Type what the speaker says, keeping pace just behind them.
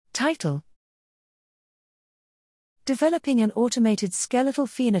Title: Developing an automated skeletal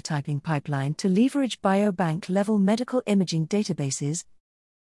phenotyping pipeline to leverage biobank-level medical imaging databases.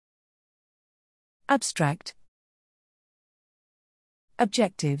 Abstract.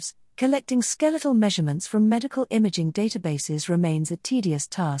 Objectives: Collecting skeletal measurements from medical imaging databases remains a tedious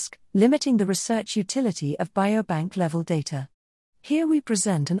task, limiting the research utility of biobank-level data. Here we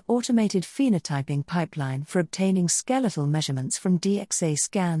present an automated phenotyping pipeline for obtaining skeletal measurements from DXA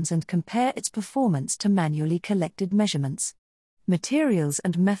scans and compare its performance to manually collected measurements. Materials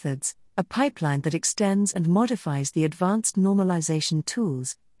and methods: a pipeline that extends and modifies the Advanced Normalization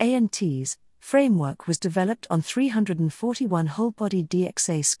Tools (ANTs) framework was developed on 341 whole-body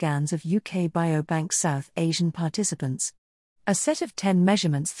DXA scans of UK Biobank South Asian participants. A set of 10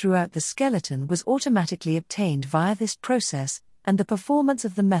 measurements throughout the skeleton was automatically obtained via this process, and the performance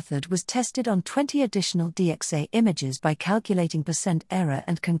of the method was tested on 20 additional DXA images by calculating percent error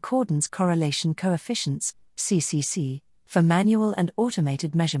and concordance correlation coefficients, CCC, for manual and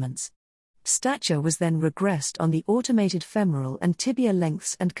automated measurements. Stature was then regressed on the automated femoral and tibia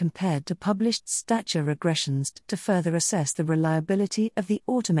lengths and compared to published stature regressions to further assess the reliability of the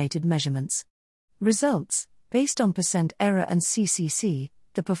automated measurements. Results: based on percent error and CCC,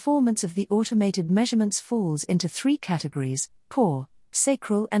 the performance of the automated measurements falls into 3 categories: poor,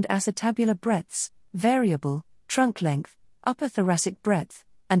 sacral and acetabular breadths, variable, trunk length, upper thoracic breadth,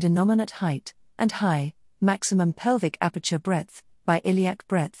 and innominate height, and high, maximum pelvic aperture breadth, biiliac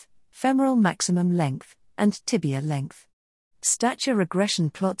breadth, femoral maximum length, and tibia length. Stature regression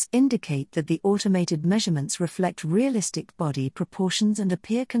plots indicate that the automated measurements reflect realistic body proportions and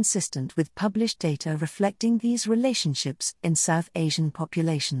appear consistent with published data reflecting these relationships in South Asian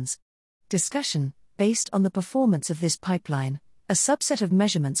populations. Discussion: based on the performance of this pipeline, a subset of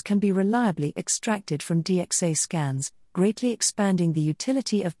measurements can be reliably extracted from DXA scans, greatly expanding the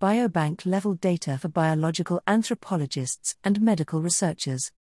utility of biobank-level data for biological anthropologists and medical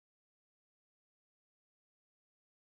researchers.